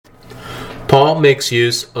Paul makes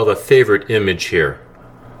use of a favorite image here.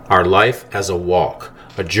 Our life as a walk,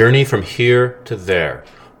 a journey from here to there,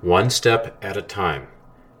 one step at a time.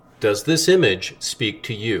 Does this image speak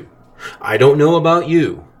to you? I don't know about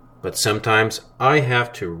you, but sometimes I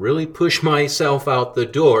have to really push myself out the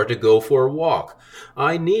door to go for a walk.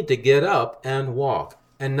 I need to get up and walk,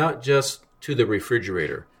 and not just to the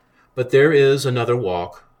refrigerator. But there is another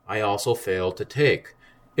walk I also fail to take,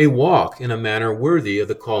 a walk in a manner worthy of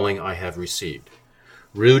the calling I have received.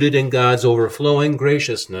 Rooted in God's overflowing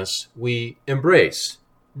graciousness, we re-embrace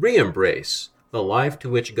the life to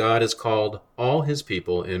which God has called all his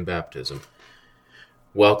people in baptism.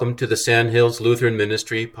 Welcome to the Sandhills Lutheran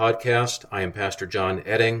Ministry podcast. I am Pastor John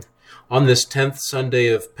Edding. On this 10th Sunday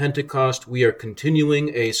of Pentecost, we are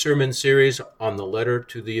continuing a sermon series on the letter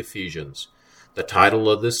to the Ephesians. The title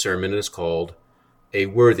of this sermon is called A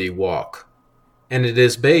Worthy Walk, and it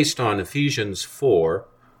is based on Ephesians 4,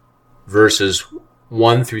 verses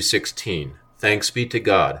 1 through 16. Thanks be to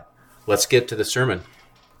God. Let's get to the sermon.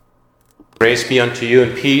 Grace be unto you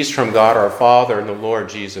and peace from God our Father and the Lord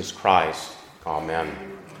Jesus Christ. Amen.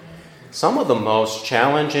 Some of the most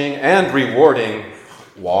challenging and rewarding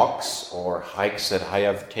walks or hikes that I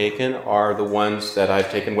have taken are the ones that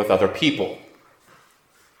I've taken with other people.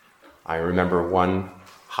 I remember one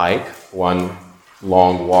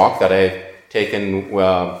long walk that I've taken,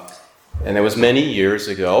 and it was many years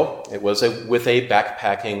ago. It was with a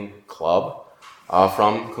backpacking club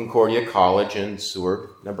from Concordia College in Seward,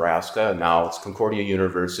 Nebraska. Now it's Concordia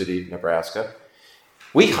University, Nebraska.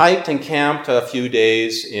 We hiked and camped a few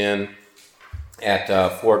days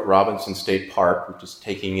at Fort Robinson State Park, which is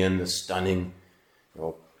taking in the stunning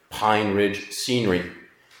Pine Ridge scenery.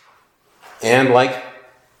 And like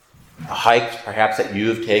a hike perhaps that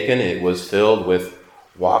you've taken, it was filled with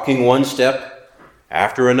walking one step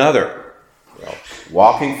after another,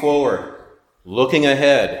 walking forward, looking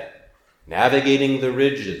ahead, navigating the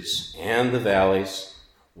ridges and the valleys,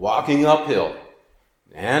 walking uphill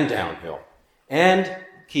and downhill, and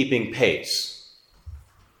keeping pace.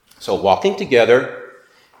 So walking together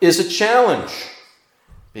is a challenge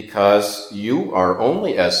because you are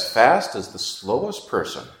only as fast as the slowest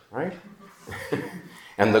person, right?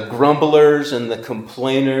 And the grumblers and the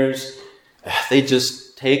complainers, they just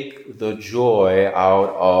take the joy out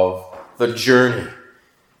of the journey.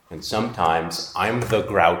 And sometimes I'm the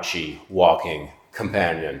grouchy walking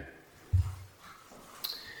companion.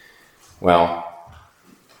 Well,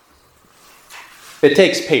 it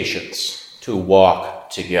takes patience to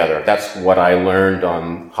walk together. That's what I learned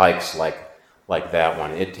on hikes like that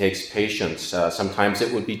one. It takes patience. Sometimes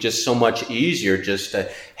it would be just so much easier just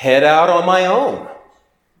to head out on my own.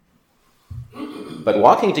 But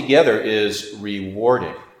walking together is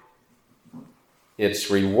rewarding.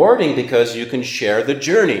 It's rewarding because you can share the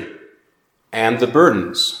journey and the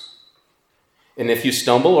burdens. And if you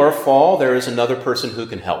stumble or fall, there is another person who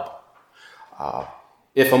can help.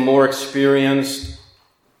 If a more experienced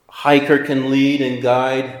hiker can lead and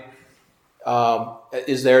guide,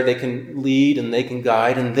 they can lead and they can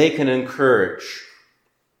guide and they can encourage.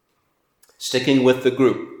 Sticking with the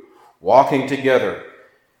group, walking together.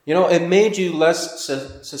 It made you less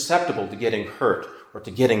susceptible to getting hurt or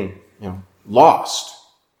to getting, lost.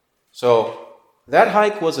 So that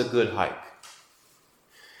hike was a good hike.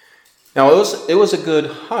 Now, it was a good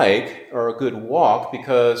hike or a good walk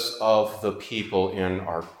because of the people in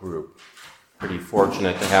our group. Pretty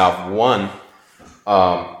fortunate to have one,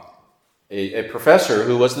 a professor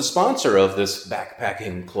who was the sponsor of this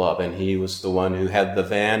backpacking club, and he was the one who had the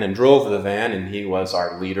van and drove the van, and he was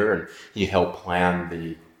our leader, and he helped plan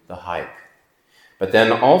the hike. But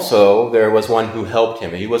then also there was one who helped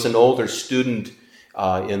him. He was an older student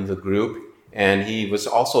in the group, and he was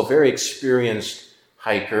also a very experienced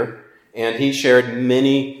hiker, and he shared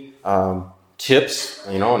many tips,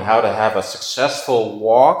 on how to have a successful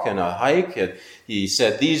walk and a hike. And he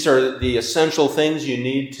said, these are the essential things you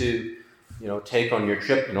need to, take on your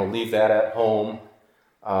trip. Leave that at home.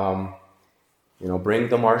 Bring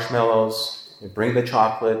the marshmallows, bring the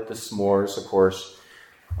chocolate, the s'mores, of course.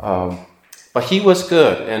 But he was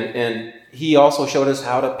good, and he also showed us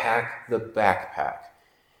how to pack the backpack.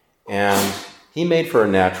 And he made for a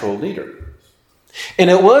natural leader. And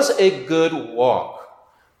it was a good walk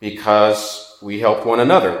because we helped one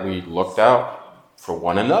another. We looked out for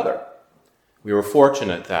one another. We were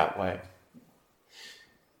fortunate that way.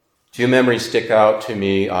 Two memories stick out to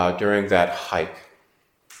me during that hike.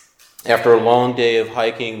 After a long day of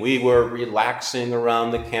hiking, we were relaxing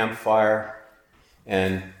around the campfire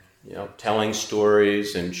and telling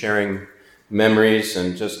stories and sharing memories,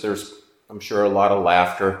 and there's, I'm sure, a lot of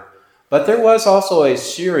laughter. But there was also a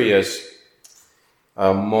serious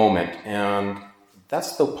moment. And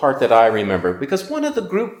that's the part that I remember. Because one of the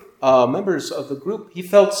group members of the group, he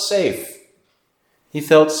felt safe. He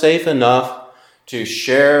felt safe enough to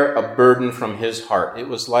share a burden from his heart. It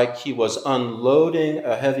was like he was unloading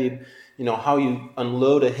a heavy, how you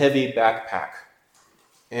unload a heavy backpack.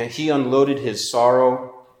 And he unloaded his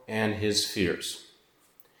sorrow and his fears.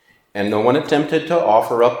 And no one attempted to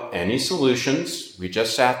offer up any solutions. We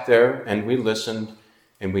just sat there and we listened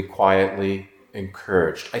and we quietly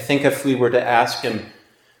encouraged. I think if we were to ask him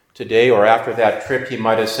today or after that trip, he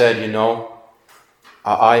might have said,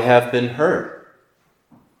 I have been heard.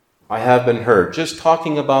 I have been heard. Just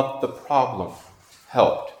talking about the problem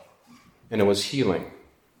helped, and it was healing.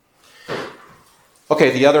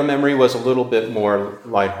 Okay, the other memory was a little bit more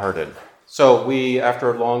lighthearted. So we,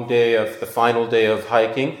 after a long day of the final day of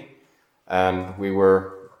hiking, and we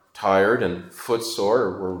were tired and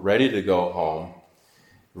footsore, we're ready to go home,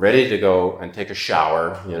 ready to go and take a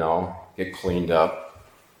shower, get cleaned up.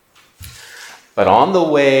 But on the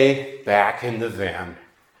way back in the van,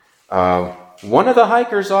 one of the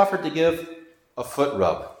hikers offered to give a foot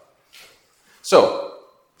rub. So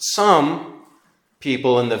some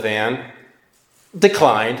people in the van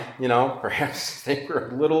declined, perhaps they were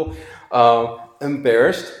a little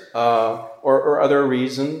embarrassed or other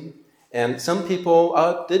reason. And some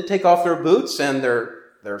people did take off their boots and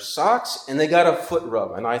their socks, and they got a foot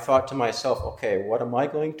rub. And I thought to myself, okay, what am I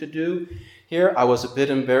going to do here? I was a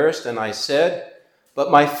bit embarrassed, and I said,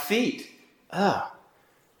 but my feet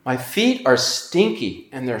are stinky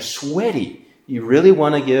and they're sweaty. You really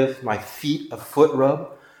want to give my feet a foot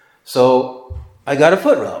rub? So I got a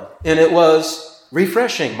foot rub, and it was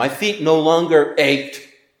refreshing. My feet no longer ached.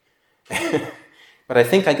 But I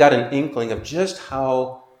think I got an inkling of just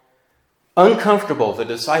how uncomfortable the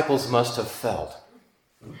disciples must have felt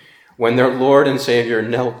when their Lord and Savior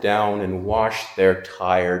knelt down and washed their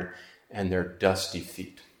tired and their dusty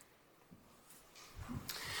feet.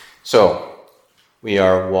 So, we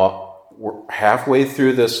are halfway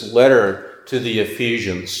through this letter to the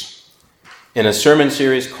Ephesians in a sermon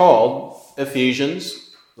series called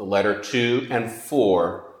Ephesians, the letter 2 and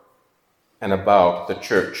 4, and about the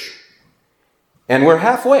church. And we're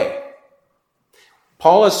halfway.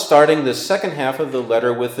 Paul is starting the second half of the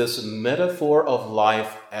letter with this metaphor of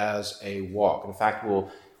life as a walk. In fact,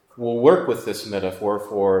 we'll work with this metaphor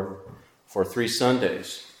for 3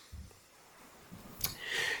 Sundays.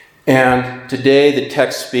 And today the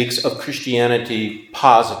text speaks of Christianity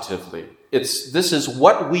positively. This is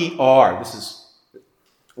what we are. This is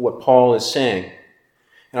what Paul is saying.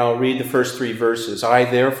 And I'll read the first 3 verses. I,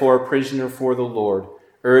 therefore, a prisoner for the Lord,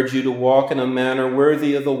 urge you to walk in a manner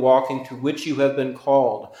worthy of the walking to which you have been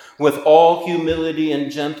called, with all humility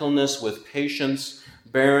and gentleness, with patience,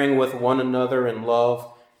 bearing with one another in love,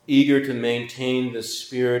 eager to maintain the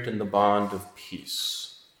spirit in the bond of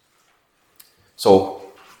peace. So,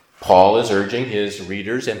 Paul is urging his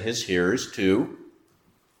readers and his hearers to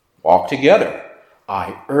walk together.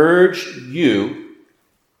 I urge you,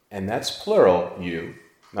 and that's plural, you,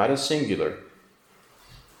 not a singular,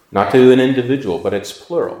 not to an individual, but it's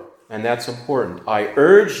plural, and that's important. I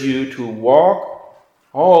urge you to walk,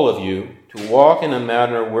 all of you, to walk in a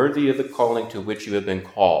manner worthy of the calling to which you have been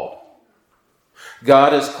called.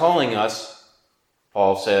 God is calling us,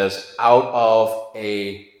 Paul says, out of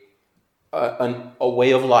a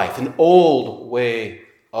way of life, an old way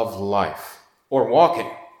of life, or walking.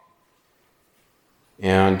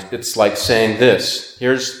 And it's like saying this.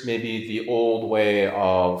 Here's maybe the old way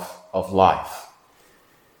of life.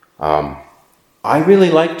 I really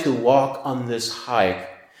like to walk on this hike,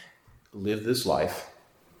 live this life,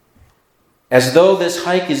 as though this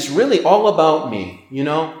hike is really all about me.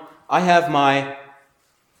 I have my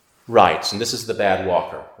rights, and this is the bad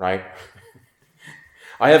walker, right?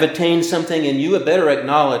 I have attained something, and you had better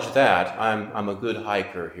acknowledge that. I'm a good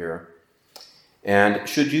hiker here. And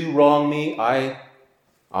should you wrong me, I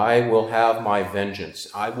will have my vengeance.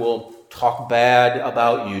 I will talk bad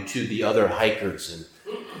about you to the other hikers, and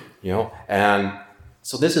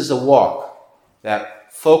so this is a walk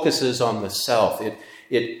that focuses on the self.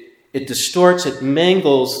 It distorts, it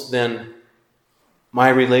mangles then my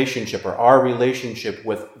relationship or our relationship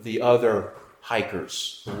with the other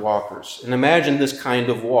hikers, the walkers. And imagine this kind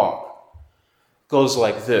of walk goes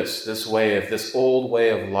like this old way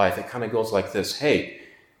of life. It kind of goes like this. Hey,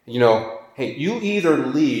 you either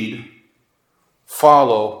lead,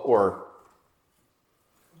 follow, or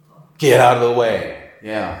get out of the way.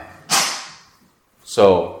 Yeah.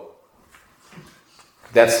 So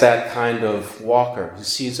that's that kind of walker who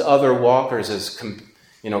sees other walkers as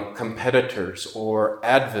competitors or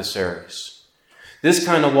adversaries. This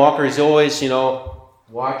kind of walker is always,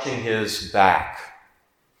 watching his back.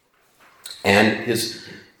 And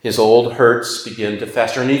his old hurts begin to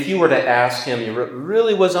fester. And if you were to ask him, it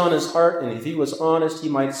really was on his heart, and if he was honest, he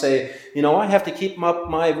might say, I have to keep up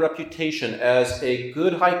my reputation as a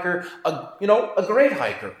good hiker, a great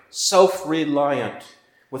hiker, self-reliant,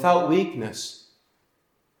 without weakness.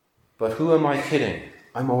 But who am I kidding?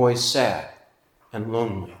 I'm always sad and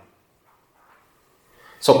lonely.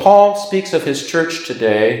 So Paul speaks of his church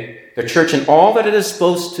today, the church in all that it is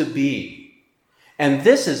supposed to be. And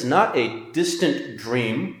this is not a distant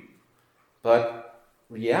dream, but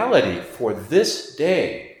reality for this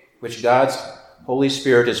day, which God's Holy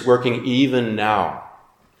Spirit is working even now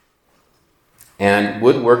and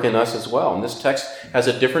would work in us as well. And this text has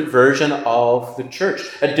a different version of the church,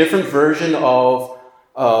 a different version of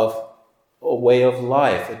a way of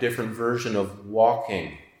life, a different version of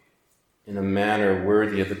walking in a manner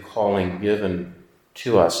worthy of the calling given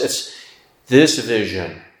to us. It's this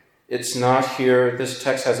vision. It's not here. This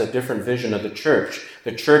text has a different vision of the church.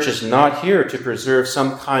 The church is not here to preserve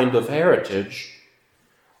some kind of heritage,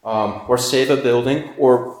 or save a building,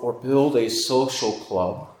 or build a social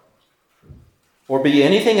club, or be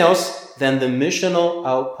anything else than the missional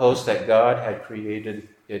outpost that God had created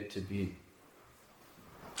it to be.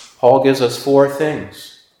 Paul gives us 4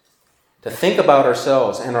 things to think about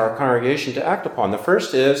ourselves and our congregation to act upon. The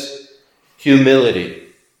first is humility.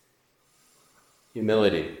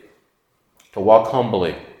 Humility. To walk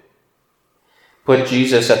humbly. Put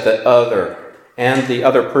Jesus at the other and the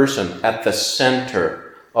other person at the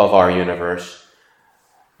center of our universe.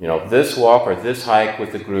 This walk or this hike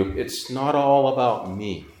with the group, it's not all about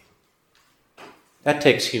me. That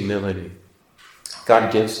takes humility.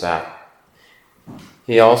 God gives that.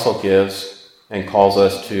 He also gives and calls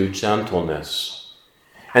us to gentleness.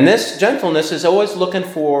 And this gentleness is always looking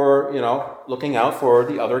out for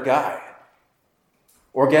the other guy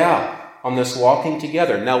or gal on this walking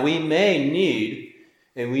together. Now, we may need,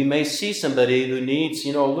 and we may see somebody who needs,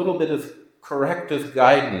 a little bit of corrective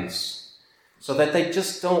guidance so that they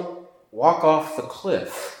just don't walk off the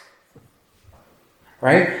cliff,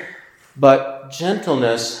 right? But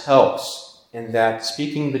gentleness helps, and that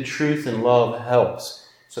speaking the truth in love helps,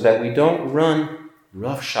 so that we don't run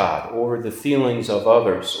roughshod over the feelings of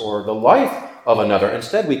others or the life of another.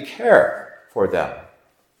 Instead, we care for them.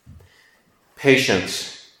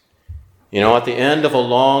 Patience. At the end of a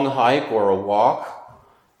long hike or a walk,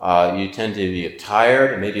 you tend to be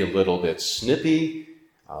tired and maybe a little bit snippy,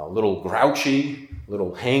 a little grouchy, a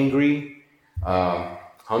little hangry,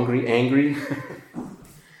 hungry, angry.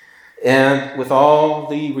 And with all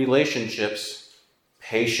the relationships,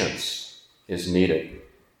 patience is needed.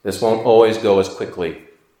 This won't always go as quickly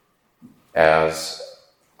as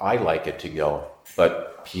I like it to go.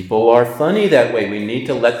 But people are funny that way. We need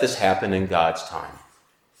to let this happen in God's time.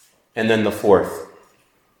 And then the 4th,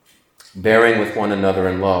 bearing with one another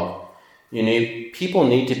in love. People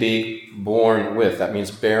need to be borne with. That means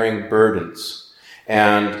bearing burdens.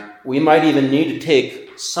 And we might even need to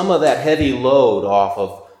take some of that heavy load off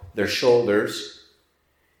of their shoulders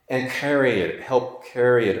and help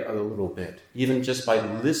carry it a little bit, even just by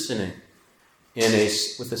listening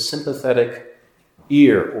with a sympathetic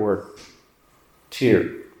ear or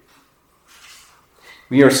tear.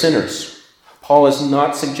 We are sinners. Paul is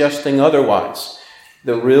not suggesting otherwise.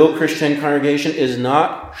 The real Christian congregation is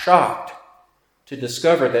not shocked to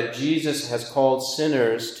discover that Jesus has called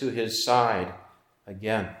sinners to his side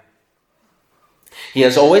again. He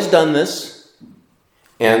has always done this,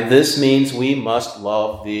 and this means we must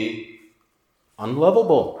love the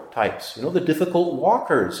unlovable types, the difficult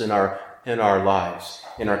walkers in our lives,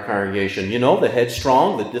 in our congregation. The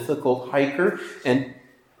headstrong, the difficult hiker, and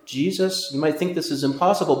Jesus, you might think this is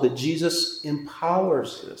impossible, but Jesus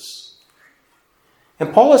empowers this.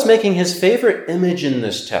 And Paul is making his favorite image in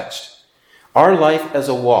this text. Our life as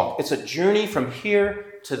a walk. It's a journey from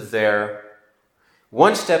here to there,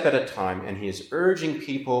 one step at a time, and he is urging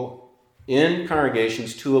people in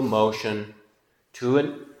congregations to a motion,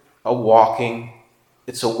 to a walking.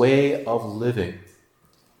 It's a way of living.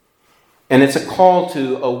 And it's a call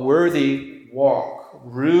to a worthy walk,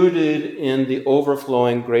 rooted in the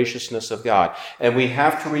overflowing graciousness of God. And we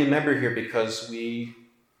have to remember here, because we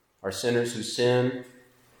are sinners who sin,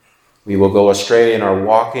 we will go astray in our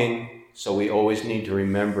walking, so we always need to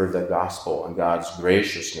remember the gospel and God's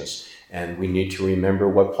graciousness. And we need to remember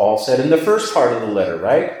what Paul said in the first part of the letter,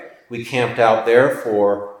 right? We camped out there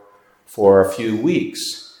for a few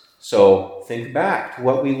weeks. So think back to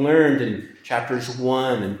what we learned in chapters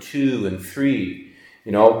 1 and 2 and 3.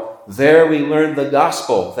 There we learned the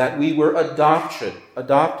gospel, that we were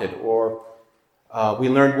adopted, or we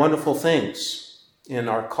learned wonderful things. in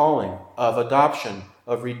our calling of adoption,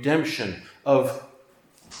 of redemption, of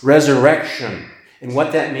resurrection. And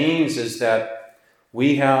what that means is that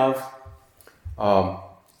we have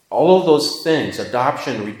all of those things,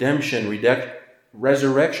 adoption, redemption,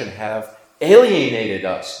 resurrection, have alienated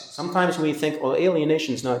us. Sometimes we think, well,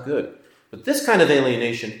 alienation is not good. But this kind of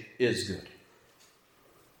alienation is good.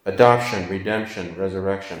 Adoption, redemption,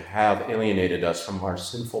 resurrection have alienated us from our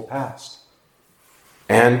sinful past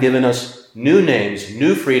and given us new names,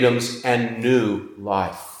 new freedoms, and new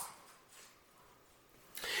life.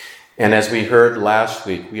 And as we heard last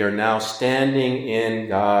week, we are now standing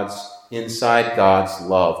inside God's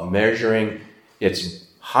love, measuring its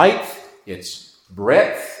height, its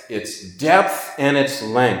breadth, its depth, and its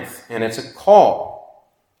length. And it's a call.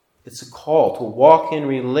 It's a call to walk in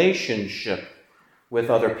relationship with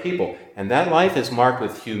other people. And that life is marked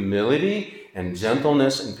with humility and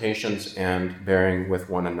gentleness and patience and bearing with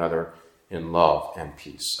one another in love and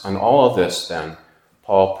peace. And all of this, then,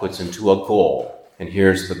 Paul puts into a goal. And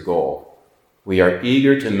here's the goal. We are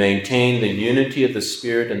eager to maintain the unity of the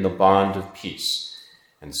Spirit and the bond of peace.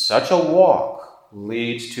 And such a walk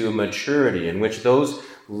leads to maturity in which those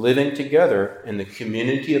living together in the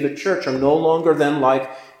community of the church are no longer then like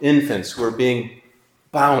infants who are being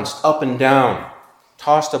bounced up and down,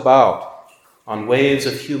 tossed about on waves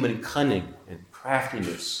of human cunning and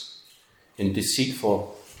craftiness in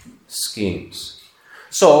deceitful schemes.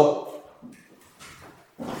 So,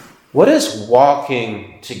 what does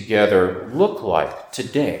walking together look like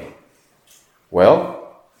today?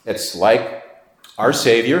 Well, it's like our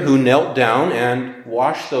Savior who knelt down and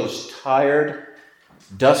washed those tired,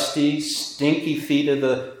 dusty, stinky feet of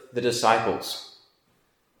the disciples.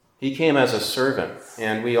 He came as a servant,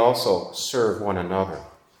 and we also serve one another.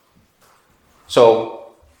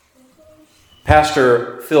 So,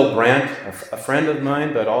 Pastor Phil Brandt, a friend of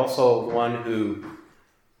mine, but also one who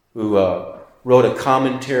wrote a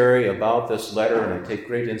commentary about this letter, and I take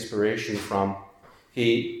great inspiration from,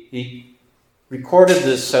 he recorded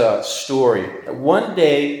this story. One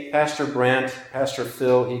day, Pastor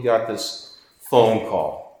Phil, he got this phone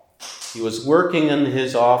call. He was working in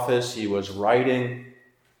his office, he was writing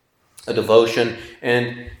a devotion,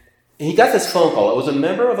 and he got this phone call. It was a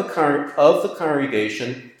member of the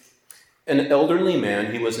congregation, an elderly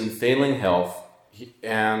man. He was in failing health,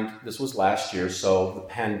 and this was last year, so the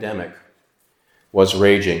pandemic was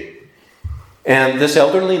raging. And this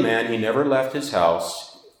elderly man, he never left his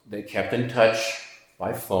house. They kept in touch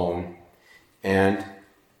by phone, and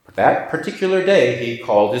that particular day, he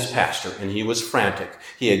called his pastor, and he was frantic.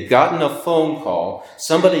 He had gotten a phone call.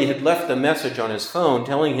 Somebody had left a message on his phone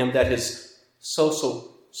telling him that his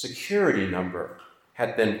social security number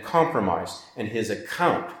had been compromised, and his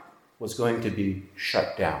account was going to be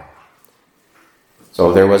shut down.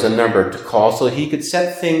 So there was a number to call so he could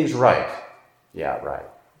set things right. Yeah, right.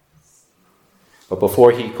 But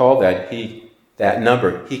before he called that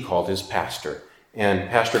number, he called his pastor. And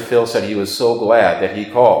Pastor Phil said he was so glad that he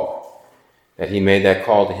called, that he made that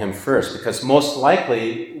call to him first, because most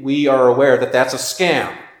likely we are aware that that's a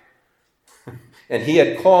scam. And he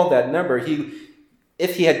had called that number.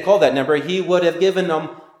 If he had called that number, he would have given them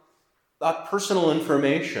personal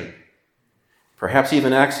information, perhaps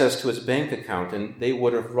even access to his bank account, and they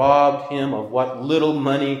would have robbed him of what little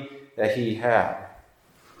money that he had.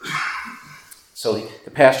 So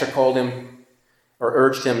the pastor called him, or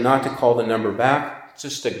urged him not to call the number back,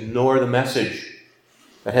 just ignore the message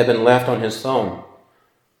that had been left on his phone.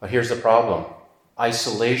 But here's the problem.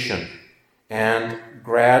 Isolation and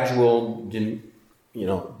gradual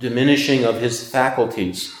diminishing of his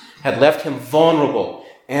faculties had left him vulnerable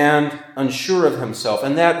and unsure of himself.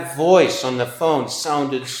 And that voice on the phone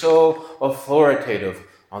sounded so authoritative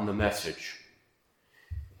on the message.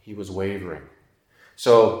 He was wavering.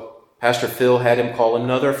 So Pastor Phil had him call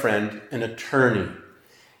another friend, an attorney.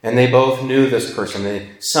 And they both knew this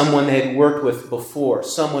person, someone they had worked with before,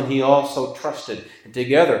 someone he also trusted. And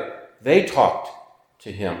together, they talked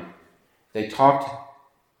to him. They talked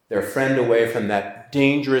their friend away from that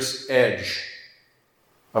dangerous edge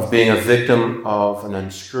of being a victim of an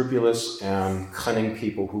unscrupulous and cunning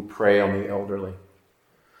people who prey on the elderly.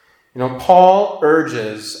 Paul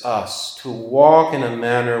urges us to walk in a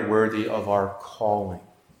manner worthy of our calling.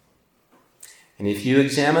 And if you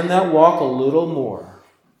examine that walk a little more,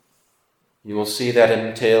 you will see that it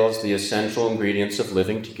entails the essential ingredients of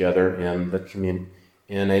living together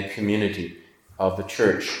in a community of the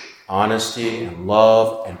church. Honesty and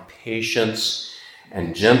love and patience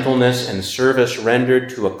and gentleness and service rendered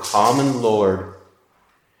to a common Lord,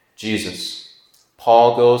 Jesus.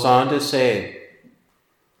 Paul goes on to say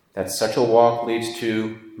that such a walk leads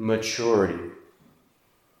to maturity.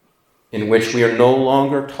 in which we are no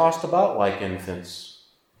longer tossed about like infants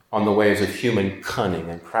on the waves of human cunning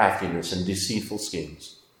and craftiness and deceitful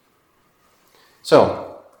schemes.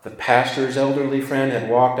 So, the pastor's elderly friend had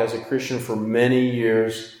walked as a Christian for many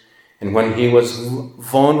years, and when he was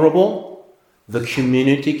vulnerable, the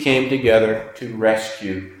community came together to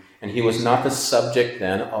rescue, and he was not the subject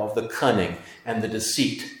then of the cunning and the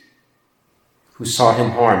deceit who saw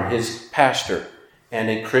him harm. His pastor and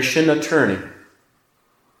a Christian attorney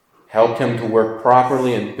helped him to work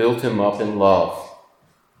properly and built him up in love.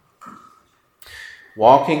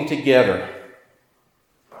 Walking together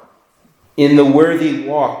in the worthy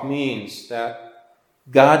walk means that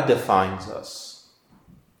God defines us.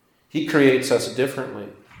 He creates us differently.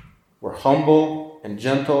 We're humble and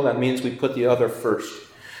gentle. That means we put the other first.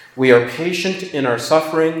 We are patient in our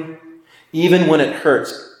suffering, even when it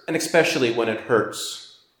hurts, and especially when it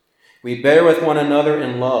hurts. We bear with one another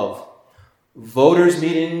in love. Voters'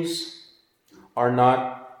 meetings are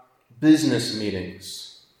not business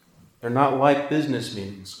meetings. They're not like business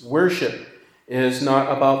meetings. Worship is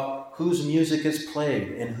not about whose music is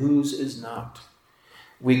played and whose is not.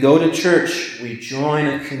 We go to church, we join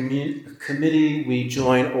a committee, we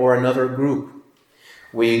join or another group.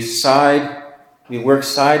 We work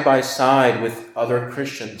side by side with other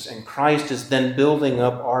Christians, and Christ is then building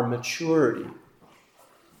up our maturity,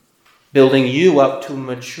 building you up to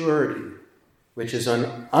maturity, which is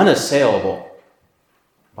unassailable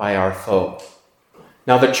by our foe.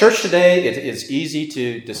 Now, the church today, it is easy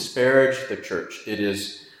to disparage the church. It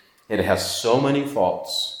has so many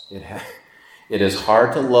faults. It is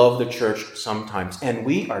hard to love the church sometimes, and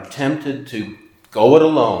we are tempted to go it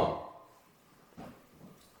alone.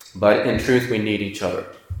 But in truth, we need each other.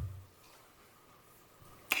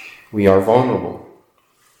 We are vulnerable.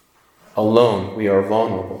 Alone, we are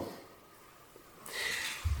vulnerable.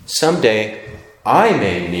 Someday,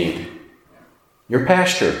 your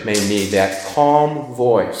pastor may need that calm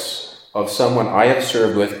voice of someone I have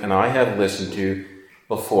served with and I have listened to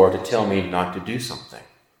before to tell me not to do something.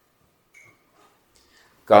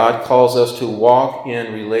 God calls us to walk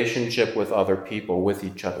in relationship with other people, with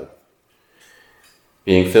each other,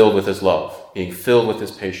 being filled with His love, being filled with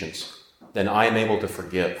His patience. Then I am able to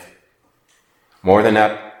forgive. More than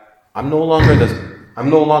that, I'm no longer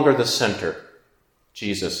the center.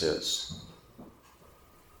 Jesus is.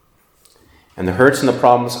 And the hurts and the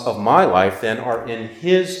problems of my life then are in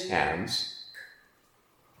His hands,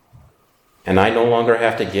 and I no longer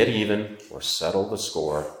have to get even or settle the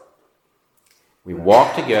score. We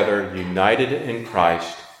walk together, united in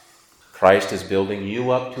Christ. Christ is building you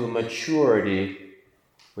up to maturity,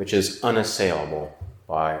 which is unassailable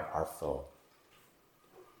by our foe.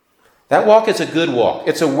 That walk is a good walk.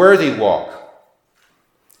 It's a worthy walk.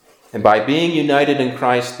 And by being united in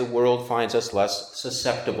Christ, the world finds us less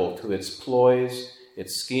susceptible to its ploys,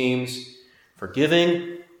 its schemes.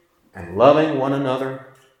 Forgiving and loving one another,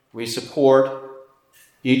 we support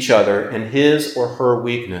each other in his or her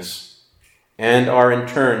weakness, and are in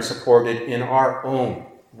turn supported in our own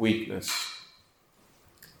weakness.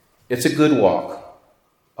 It's a good walk,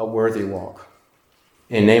 a worthy walk.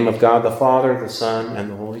 In the name of God the Father, the Son,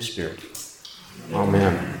 and the Holy Spirit.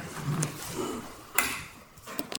 Amen.